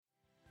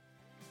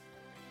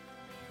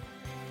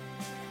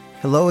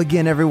Hello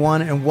again,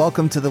 everyone, and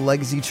welcome to the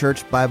Legacy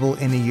Church Bible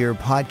in a Year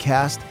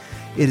podcast.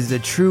 It is a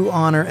true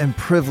honor and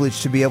privilege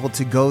to be able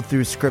to go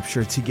through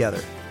Scripture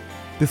together.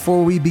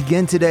 Before we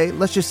begin today,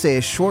 let's just say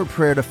a short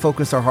prayer to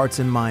focus our hearts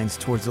and minds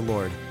towards the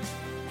Lord.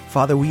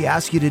 Father, we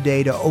ask you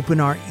today to open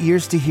our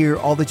ears to hear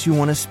all that you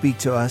want to speak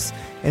to us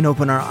and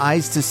open our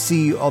eyes to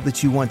see all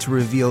that you want to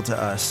reveal to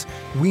us.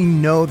 We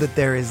know that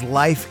there is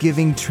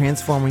life-giving,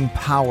 transforming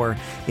power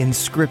in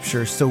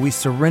Scripture, so we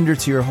surrender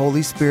to your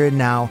Holy Spirit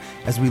now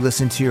as we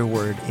listen to your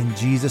word. In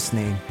Jesus'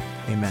 name,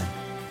 amen.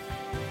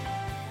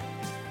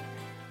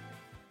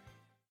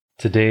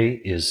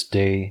 Today is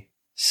day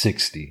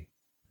 60.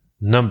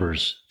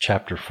 Numbers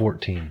chapter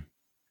 14.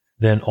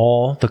 Then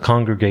all the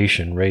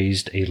congregation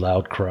raised a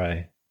loud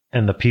cry,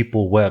 and the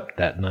people wept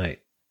that night.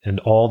 And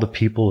all the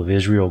people of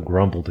Israel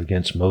grumbled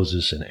against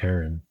Moses and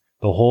Aaron.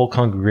 The whole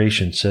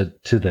congregation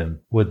said to them,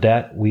 Would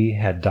that we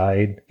had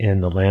died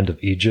in the land of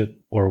Egypt,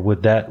 or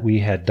would that we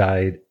had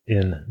died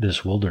in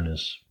this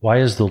wilderness? Why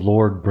is the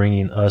Lord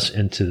bringing us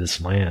into this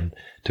land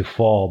to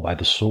fall by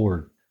the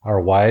sword?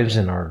 Our wives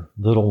and our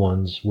little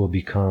ones will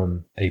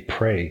become a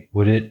prey.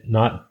 Would it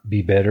not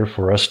be better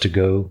for us to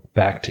go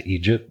back to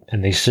Egypt?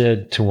 And they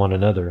said to one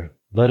another,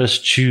 Let us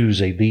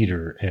choose a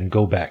leader and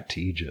go back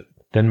to Egypt.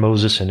 Then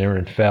Moses and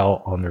Aaron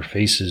fell on their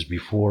faces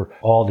before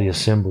all the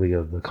assembly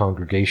of the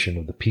congregation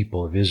of the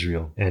people of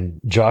Israel.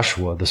 And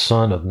Joshua the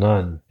son of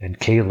Nun and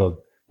Caleb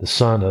the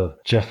son of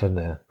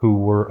Jephunneh, who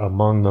were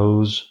among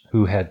those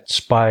who had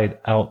spied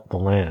out the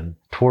land,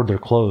 tore their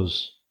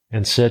clothes,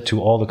 and said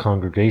to all the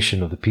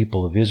congregation of the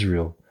people of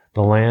Israel,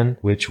 The land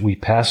which we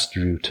passed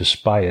through to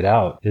spy it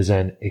out is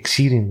an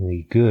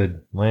exceedingly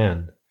good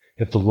land.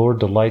 If the Lord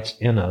delights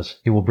in us,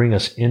 he will bring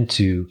us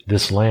into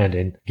this land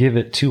and give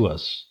it to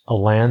us, a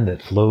land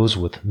that flows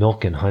with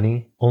milk and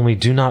honey. Only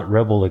do not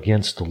rebel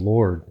against the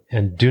Lord,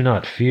 and do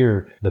not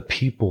fear the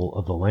people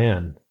of the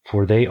land,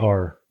 for they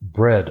are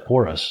bread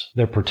for us.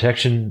 Their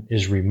protection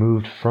is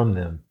removed from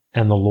them,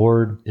 and the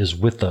Lord is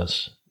with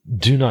us.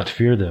 Do not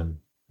fear them.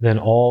 Then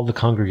all the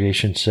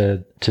congregation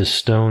said to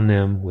stone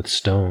them with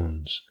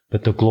stones.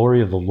 But the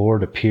glory of the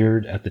Lord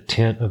appeared at the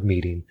tent of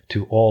meeting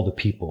to all the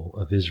people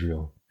of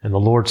Israel. And the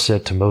Lord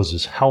said to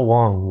Moses, How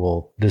long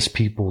will this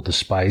people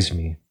despise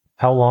me?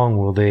 How long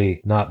will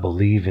they not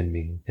believe in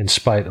me, in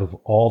spite of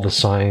all the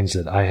signs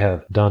that I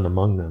have done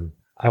among them?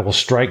 I will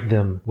strike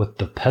them with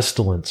the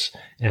pestilence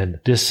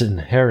and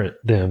disinherit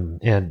them,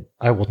 and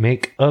I will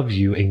make of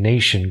you a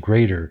nation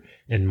greater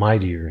and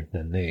mightier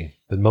than they.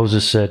 But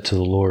Moses said to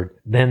the Lord,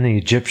 Then the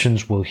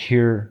Egyptians will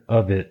hear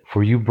of it,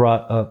 for you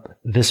brought up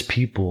this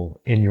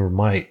people in your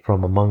might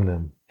from among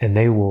them, and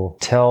they will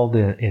tell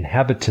the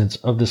inhabitants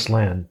of this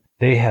land,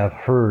 They have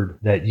heard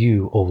that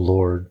you, O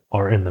Lord,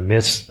 are in the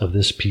midst of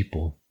this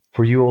people.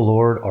 For you, O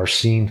Lord, are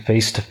seen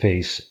face to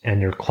face, and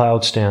your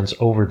cloud stands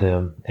over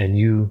them, and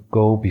you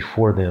go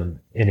before them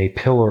in a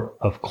pillar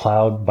of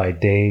cloud by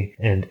day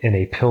and in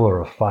a pillar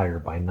of fire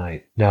by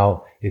night.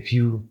 Now, if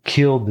you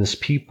killed this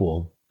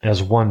people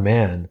as one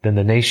man, then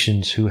the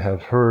nations who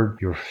have heard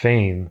your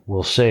fame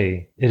will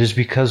say, It is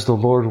because the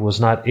Lord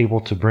was not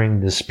able to bring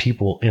this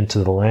people into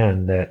the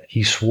land that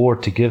he swore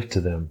to give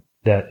to them,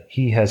 that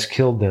he has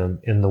killed them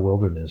in the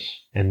wilderness.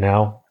 And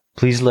now,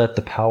 please let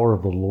the power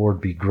of the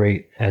Lord be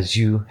great, as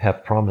you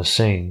have promised,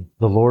 saying,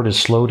 The Lord is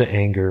slow to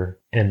anger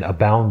and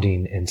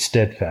abounding in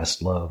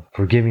steadfast love,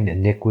 forgiving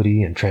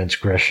iniquity and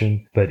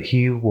transgression, but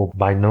he will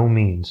by no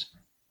means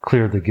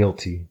clear the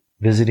guilty,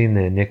 visiting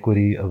the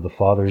iniquity of the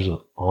fathers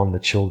on the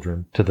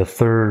children to the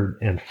third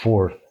and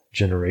fourth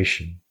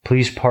generation.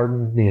 Please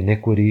pardon the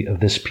iniquity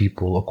of this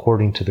people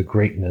according to the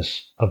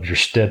greatness of your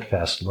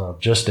steadfast love,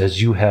 just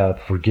as you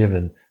have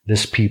forgiven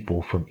this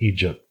people from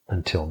Egypt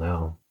until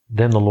now.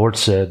 Then the Lord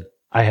said,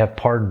 I have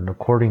pardoned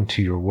according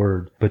to your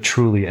word, but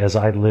truly as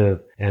I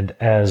live, and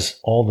as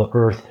all the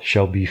earth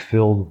shall be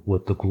filled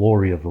with the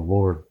glory of the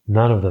Lord,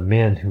 none of the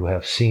men who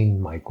have seen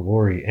my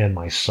glory and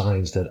my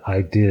signs that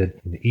I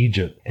did in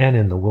Egypt and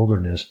in the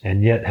wilderness,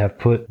 and yet have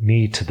put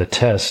me to the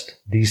test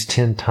these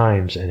 10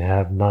 times and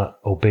have not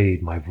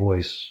obeyed my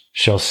voice,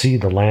 shall see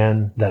the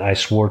land that I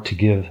swore to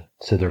give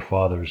to their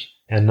fathers,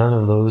 and none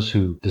of those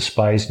who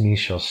despise me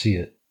shall see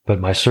it. But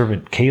my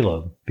servant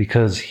Caleb,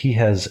 because he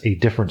has a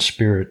different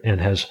spirit and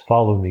has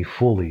followed me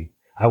fully,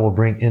 I will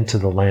bring into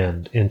the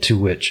land into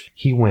which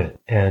he went,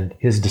 and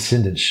his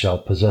descendants shall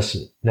possess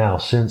it. Now,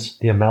 since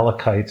the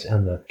Amalekites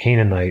and the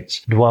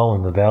Canaanites dwell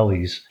in the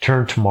valleys,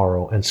 turn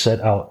tomorrow and set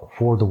out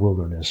for the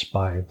wilderness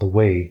by the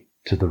way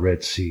to the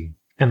Red Sea.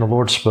 And the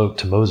Lord spoke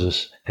to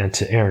Moses and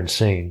to Aaron,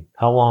 saying,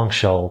 How long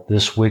shall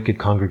this wicked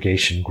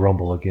congregation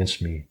grumble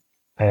against me?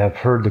 I have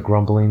heard the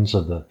grumblings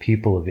of the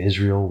people of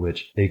Israel,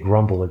 which they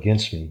grumble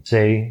against me.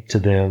 Say to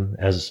them,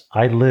 As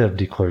I live,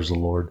 declares the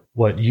Lord,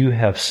 what you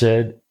have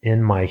said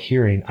in my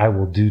hearing I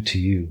will do to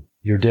you.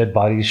 Your dead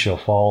bodies shall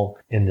fall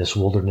in this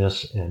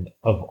wilderness, and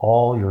of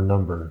all your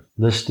number,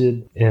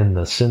 listed in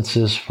the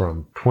census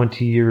from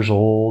 20 years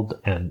old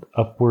and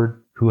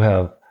upward, who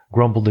have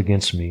grumbled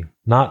against me,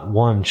 not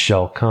one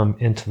shall come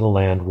into the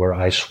land where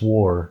I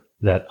swore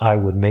that I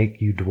would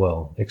make you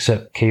dwell,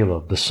 except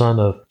Caleb the son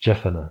of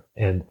Jephunneh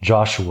and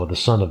Joshua the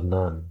son of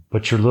Nun.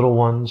 But your little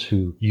ones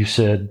who you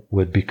said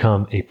would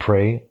become a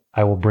prey,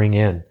 I will bring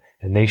in,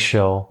 and they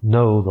shall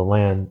know the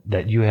land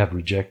that you have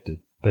rejected.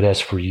 But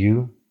as for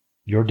you,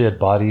 your dead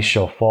bodies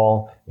shall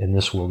fall in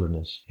this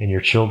wilderness, and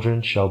your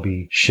children shall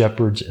be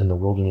shepherds in the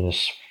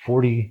wilderness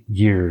 40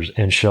 years,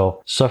 and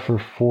shall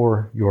suffer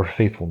for your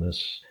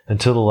faithfulness,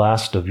 until the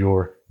last of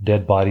your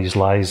dead bodies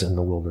lies in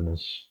the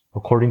wilderness.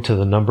 According to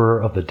the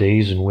number of the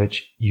days in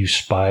which you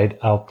spied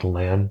out the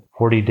land,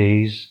 40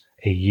 days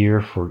a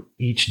year for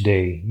each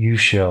day you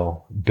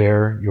shall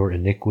bear your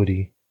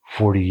iniquity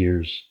 40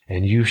 years,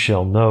 and you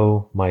shall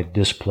know my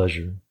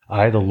displeasure.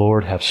 I, the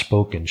Lord, have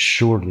spoken.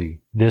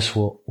 Surely this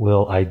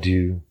will I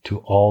do to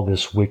all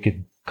this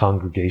wicked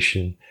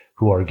congregation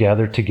who are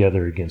gathered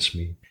together against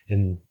me.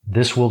 In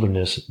this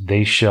wilderness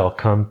they shall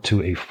come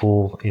to a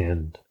full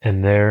end,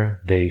 and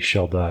there they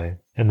shall die.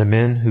 And the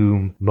men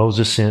whom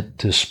Moses sent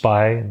to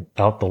spy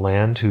out the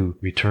land, who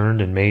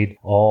returned and made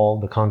all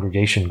the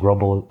congregation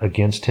grumble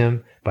against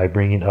him by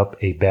bringing up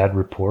a bad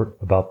report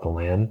about the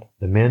land,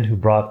 the men who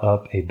brought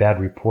up a bad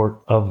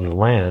report of the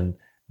land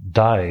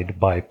died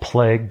by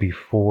plague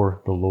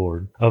before the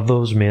Lord. Of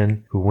those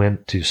men who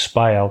went to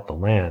spy out the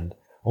land,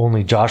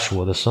 only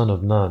Joshua the son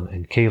of Nun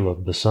and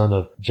Caleb the son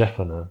of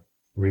Jephunneh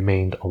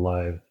remained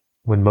alive.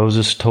 When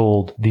Moses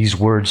told these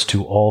words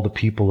to all the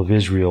people of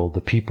Israel,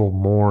 the people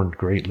mourned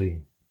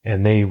greatly.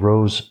 And they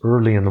rose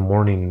early in the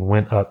morning and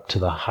went up to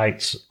the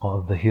heights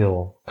of the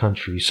hill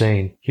country,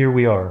 saying, Here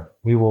we are.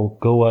 We will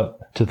go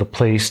up to the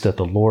place that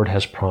the Lord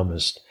has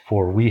promised,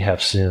 for we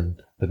have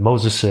sinned. But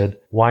Moses said,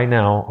 Why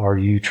now are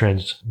you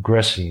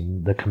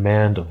transgressing the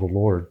command of the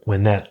Lord,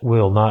 when that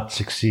will not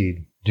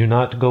succeed? Do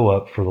not go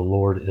up, for the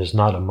Lord is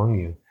not among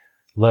you,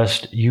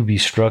 lest you be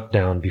struck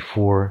down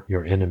before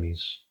your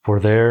enemies. For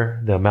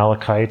there the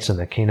Amalekites and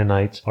the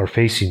Canaanites are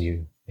facing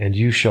you, and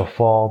you shall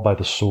fall by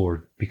the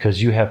sword,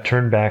 because you have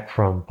turned back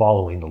from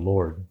following the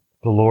Lord.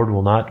 The Lord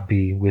will not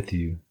be with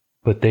you.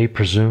 But they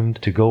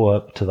presumed to go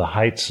up to the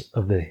heights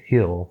of the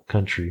hill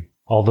country,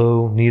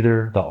 although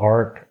neither the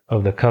ark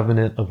of the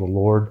covenant of the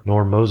Lord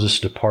nor Moses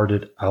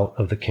departed out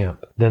of the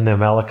camp. Then the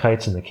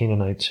Amalekites and the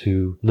Canaanites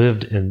who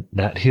lived in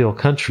that hill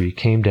country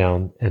came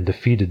down and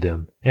defeated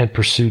them and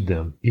pursued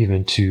them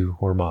even to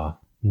Hormah.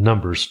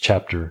 Numbers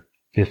chapter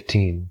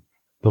 15.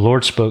 The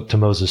Lord spoke to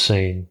Moses,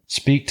 saying,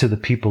 Speak to the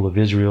people of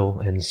Israel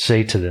and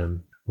say to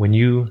them, When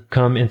you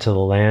come into the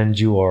land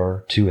you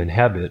are to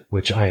inhabit,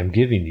 which I am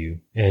giving you,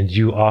 and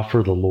you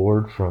offer the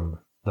Lord from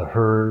the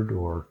herd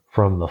or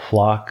from the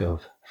flock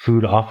of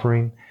food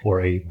offering,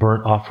 or a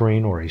burnt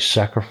offering, or a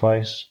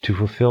sacrifice, to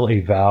fulfill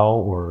a vow,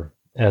 or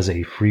as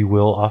a free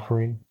will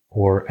offering,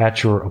 or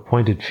at your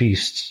appointed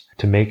feasts,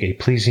 to make a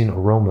pleasing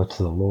aroma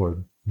to the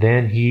Lord.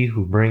 Then he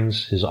who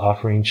brings his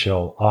offering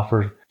shall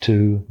offer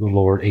to the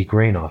Lord a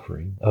grain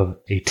offering of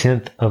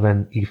 1/10 of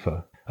an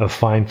ephah of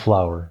fine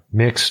flour,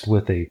 mixed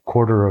with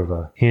 1/4 of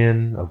a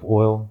hin of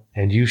oil,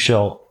 and you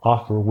shall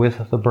offer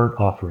with the burnt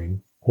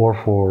offering, or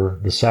for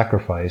the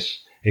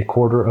sacrifice,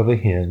 1/4 of a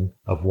hin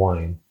of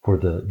wine, for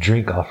the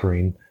drink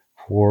offering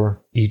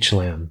for each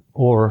lamb.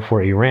 Or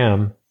for a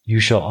ram you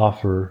shall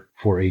offer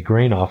for a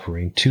grain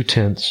offering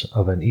 2/10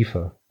 of an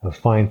ephah of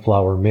fine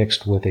flour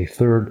mixed with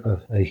 1/3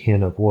 of a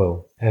hin of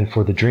oil. And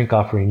for the drink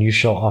offering you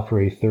shall offer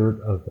 1/3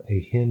 of a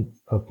hin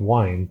of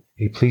wine,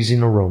 a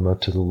pleasing aroma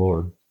to the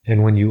Lord.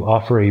 And when you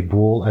offer a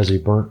bull as a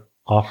burnt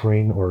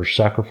offering or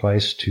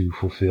sacrifice to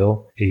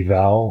fulfill a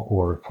vow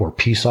or for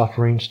peace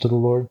offerings to the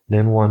Lord,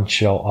 then one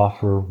shall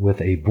offer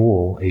with a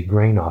bull a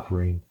grain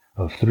offering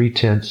of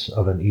 3/10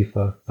 of an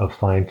ephah of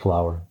fine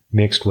flour,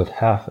 mixed with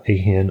 1/2 a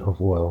hin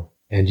of oil.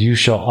 And you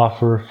shall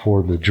offer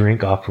for the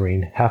drink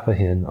offering 1/2 a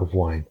hin of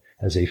wine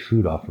as a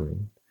food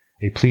offering,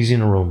 a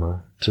pleasing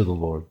aroma to the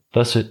Lord.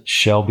 Thus it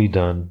shall be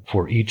done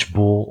for each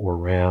bull or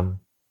ram,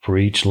 for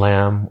each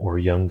lamb or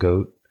young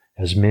goat.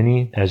 As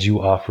many as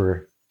you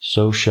offer,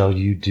 so shall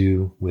you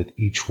do with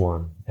each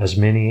one, as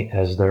many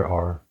as there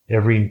are.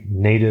 Every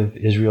native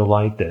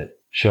Israelite that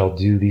shall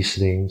do these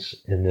things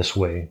in this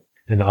way,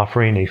 and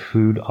offering a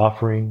food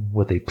offering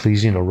with a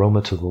pleasing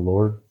aroma to the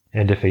Lord.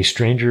 And if a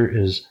stranger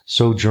is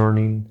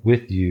sojourning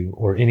with you,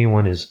 or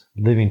anyone is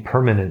living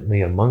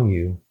permanently among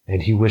you,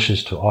 and he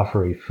wishes to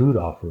offer a food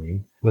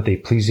offering with a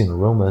pleasing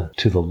aroma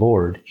to the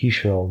Lord, he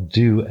shall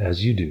do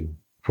as you do.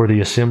 For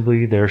the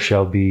assembly there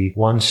shall be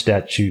one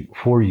statute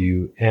for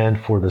you and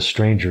for the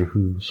stranger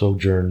who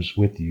sojourns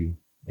with you,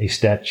 a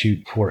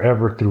statute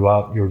forever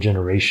throughout your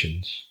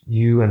generations.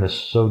 You and the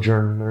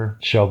sojourner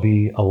shall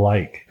be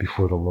alike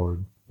before the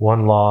Lord.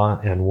 One law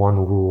and one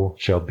rule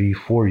shall be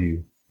for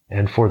you,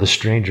 and for the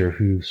stranger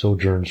who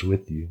sojourns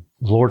with you.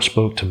 The Lord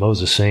spoke to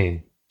Moses,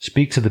 saying,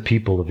 Speak to the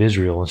people of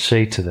Israel and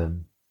say to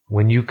them,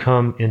 When you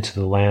come into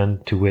the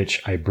land to which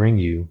I bring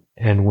you,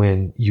 and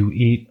when you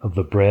eat of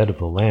the bread of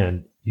the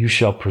land, you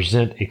shall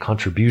present a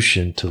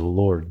contribution to the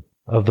Lord.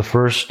 Of the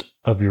first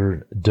of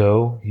your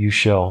dough you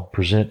shall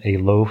present a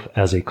loaf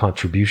as a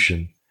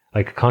contribution,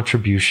 like a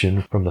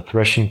contribution from the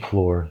threshing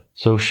floor,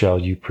 so shall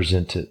you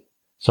present it.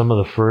 Some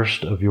of the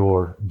first of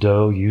your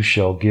dough you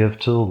shall give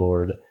to the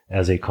Lord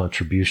as a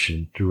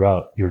contribution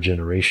throughout your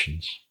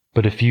generations.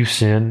 But if you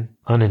sin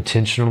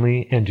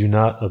unintentionally and do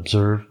not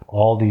observe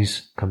all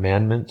these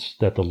commandments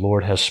that the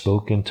Lord has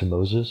spoken to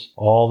Moses,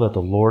 all that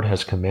the Lord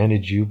has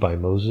commanded you by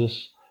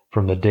Moses,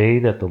 from the day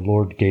that the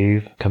Lord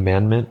gave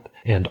commandment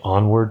and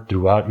onward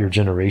throughout your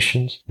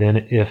generations, then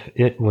if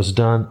it was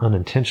done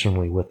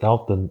unintentionally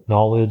without the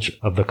knowledge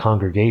of the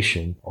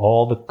congregation,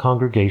 all the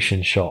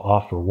congregation shall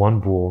offer one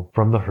bull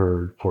from the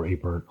herd for a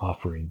burnt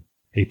offering,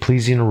 a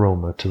pleasing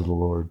aroma to the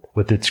Lord,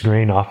 with its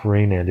grain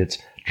offering and its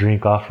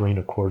drink offering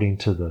according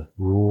to the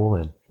rule,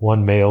 and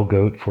one male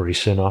goat for a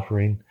sin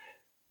offering.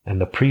 And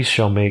the priest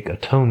shall make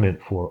atonement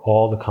for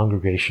all the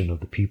congregation of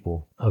the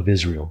people of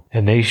Israel,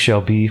 and they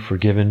shall be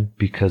forgiven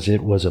because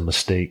it was a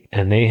mistake,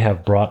 and they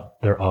have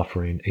brought their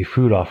offering, a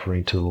food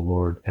offering to the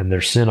Lord, and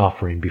their sin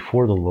offering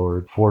before the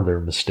Lord for their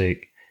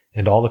mistake.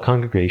 And all the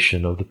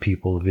congregation of the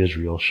people of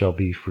Israel shall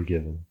be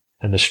forgiven.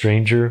 And the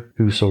stranger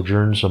who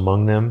sojourns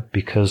among them,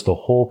 because the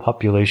whole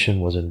population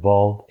was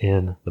involved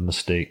in the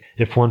mistake.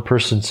 If one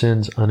person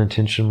sins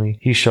unintentionally,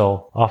 he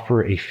shall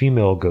offer a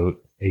female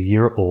goat a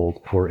year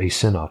old for a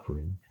sin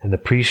offering. And the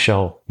priest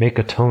shall make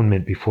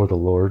atonement before the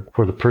Lord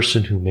for the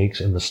person who makes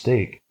a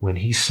mistake when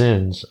he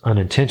sins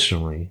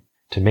unintentionally,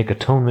 to make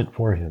atonement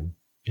for him,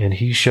 and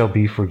he shall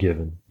be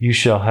forgiven. You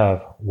shall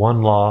have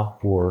one law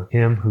for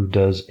him who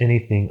does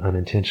anything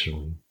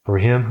unintentionally, for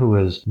him who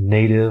is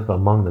native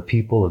among the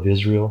people of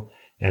Israel,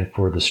 and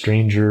for the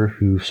stranger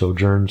who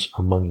sojourns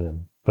among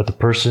them. But the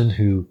person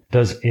who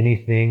does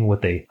anything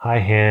with a high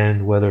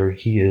hand, whether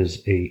he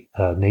is a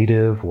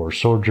native or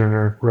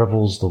sojourner,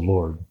 revels the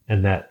Lord,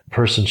 and that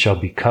person shall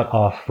be cut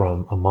off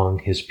from among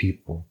his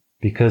people,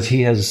 because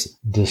he has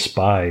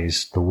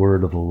despised the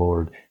word of the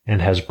Lord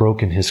and has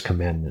broken his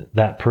commandment.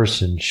 That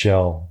person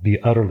shall be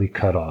utterly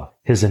cut off.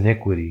 His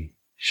iniquity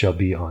shall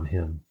be on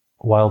him.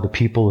 While the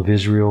people of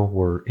Israel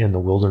were in the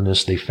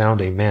wilderness, they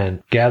found a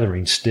man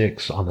gathering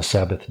sticks on the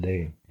Sabbath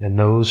day. And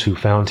those who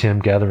found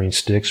him gathering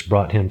sticks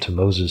brought him to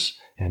Moses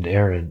and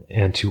Aaron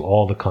and to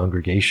all the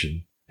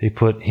congregation. They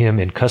put him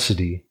in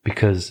custody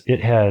because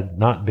it had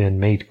not been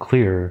made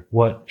clear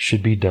what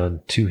should be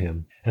done to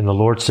him. And the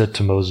Lord said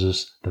to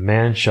Moses, "The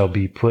man shall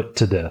be put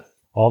to death.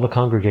 All the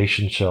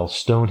congregation shall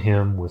stone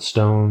him with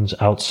stones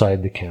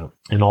outside the camp."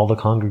 And all the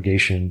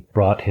congregation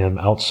brought him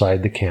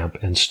outside the camp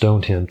and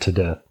stoned him to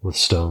death with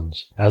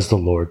stones, as the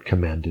Lord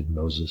commanded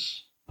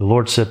Moses. The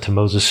Lord said to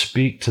Moses,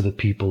 "Speak to the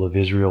people of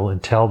Israel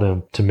and tell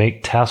them to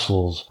make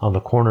tassels on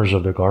the corners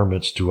of their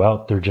garments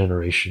throughout their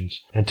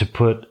generations, and to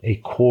put a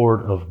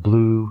cord of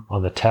blue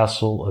on the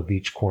tassel of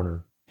each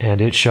corner. And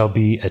it shall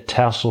be a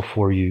tassel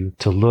for you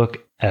to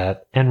look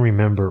at and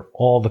remember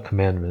all the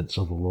commandments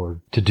of the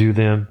Lord, to do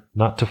them,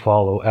 not to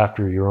follow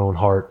after your own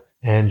heart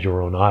and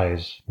your own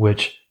eyes,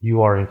 which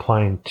you are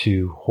inclined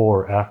to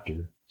whore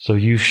after. So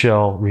you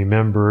shall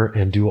remember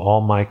and do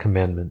all my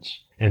commandments,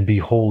 and be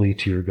holy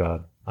to your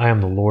God. I am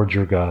the Lord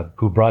your God,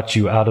 who brought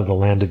you out of the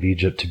land of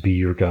Egypt to be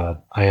your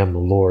God. I am the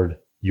Lord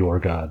your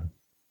God."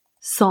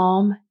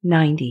 Psalm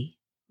 90.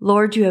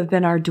 Lord, you have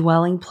been our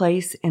dwelling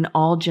place in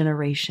all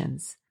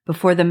generations.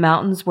 Before the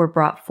mountains were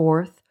brought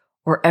forth,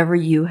 or ever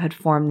you had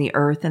formed the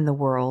earth and the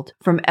world,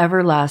 from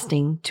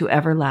everlasting to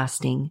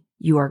everlasting,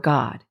 you are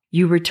God.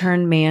 You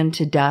return man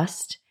to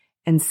dust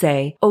and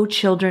say, "O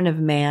children of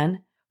man,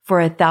 for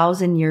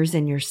 1,000 years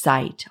in your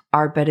sight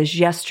are but as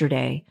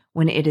yesterday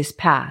when it is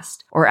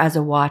past, or as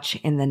a watch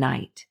in the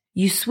night.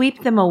 You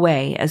sweep them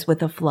away as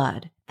with a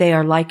flood. They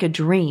are like a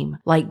dream,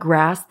 like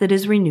grass that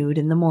is renewed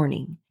in the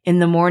morning. In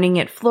the morning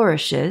it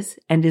flourishes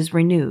and is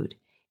renewed.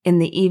 In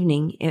the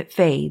evening it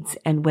fades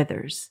and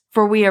withers.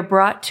 For we are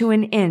brought to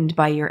an end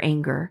by your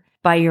anger.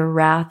 By your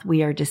wrath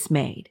we are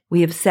dismayed.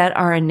 We have set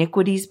our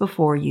iniquities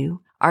before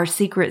you, our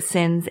secret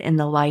sins in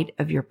the light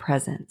of your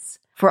presence.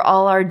 For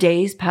all our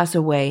days pass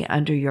away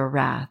under your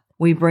wrath.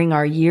 We bring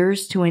our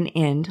years to an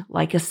end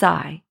like a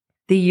sigh.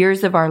 The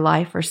years of our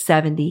life are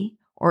 70,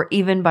 or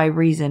even by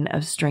reason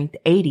of strength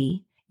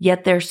 80,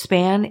 yet their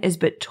span is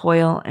but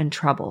toil and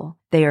trouble.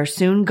 They are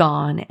soon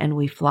gone, and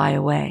we fly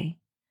away.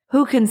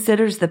 Who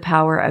considers the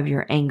power of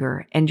your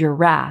anger and your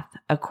wrath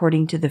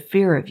according to the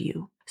fear of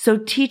you? So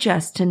teach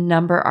us to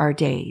number our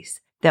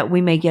days, that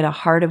we may get a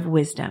heart of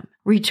wisdom.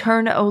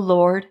 Return, O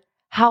Lord.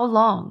 How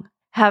long?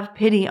 Have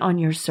pity on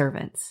your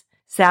servants.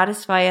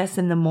 Satisfy us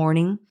in the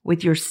morning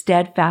with your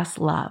steadfast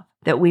love,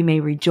 that we may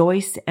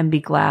rejoice and be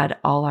glad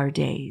all our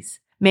days.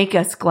 Make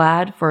us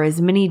glad for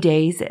as many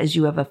days as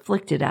you have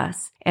afflicted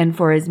us, and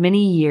for as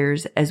many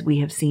years as we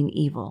have seen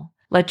evil.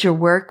 Let your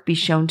work be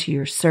shown to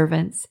your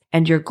servants,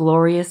 and your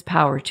glorious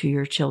power to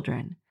your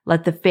children.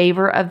 Let the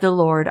favor of the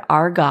Lord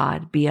our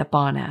God be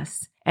upon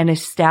us, and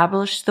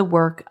establish the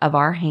work of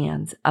our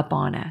hands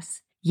upon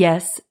us.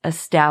 Yes,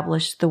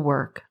 establish the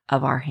work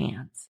of our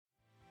hands.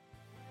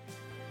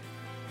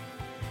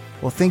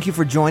 Well, thank you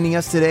for joining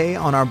us today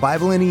on our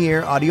Bible in a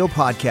Year audio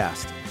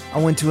podcast. I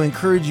want to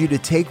encourage you to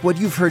take what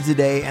you've heard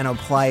today and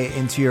apply it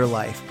into your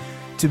life,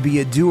 to be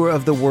a doer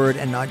of the word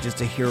and not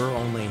just a hearer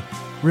only.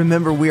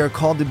 Remember, we are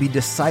called to be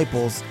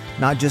disciples,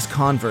 not just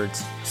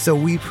converts. So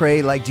we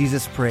pray like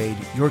Jesus prayed,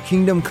 your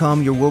kingdom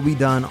come, your will be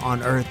done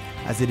on earth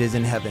as it is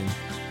in heaven.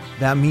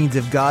 That means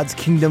if God's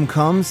kingdom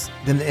comes,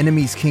 then the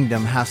enemy's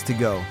kingdom has to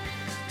go.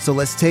 So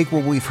let's take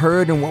what we've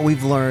heard and what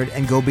we've learned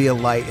and go be a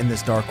light in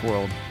this dark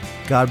world.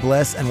 God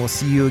bless, and we'll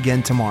see you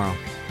again tomorrow.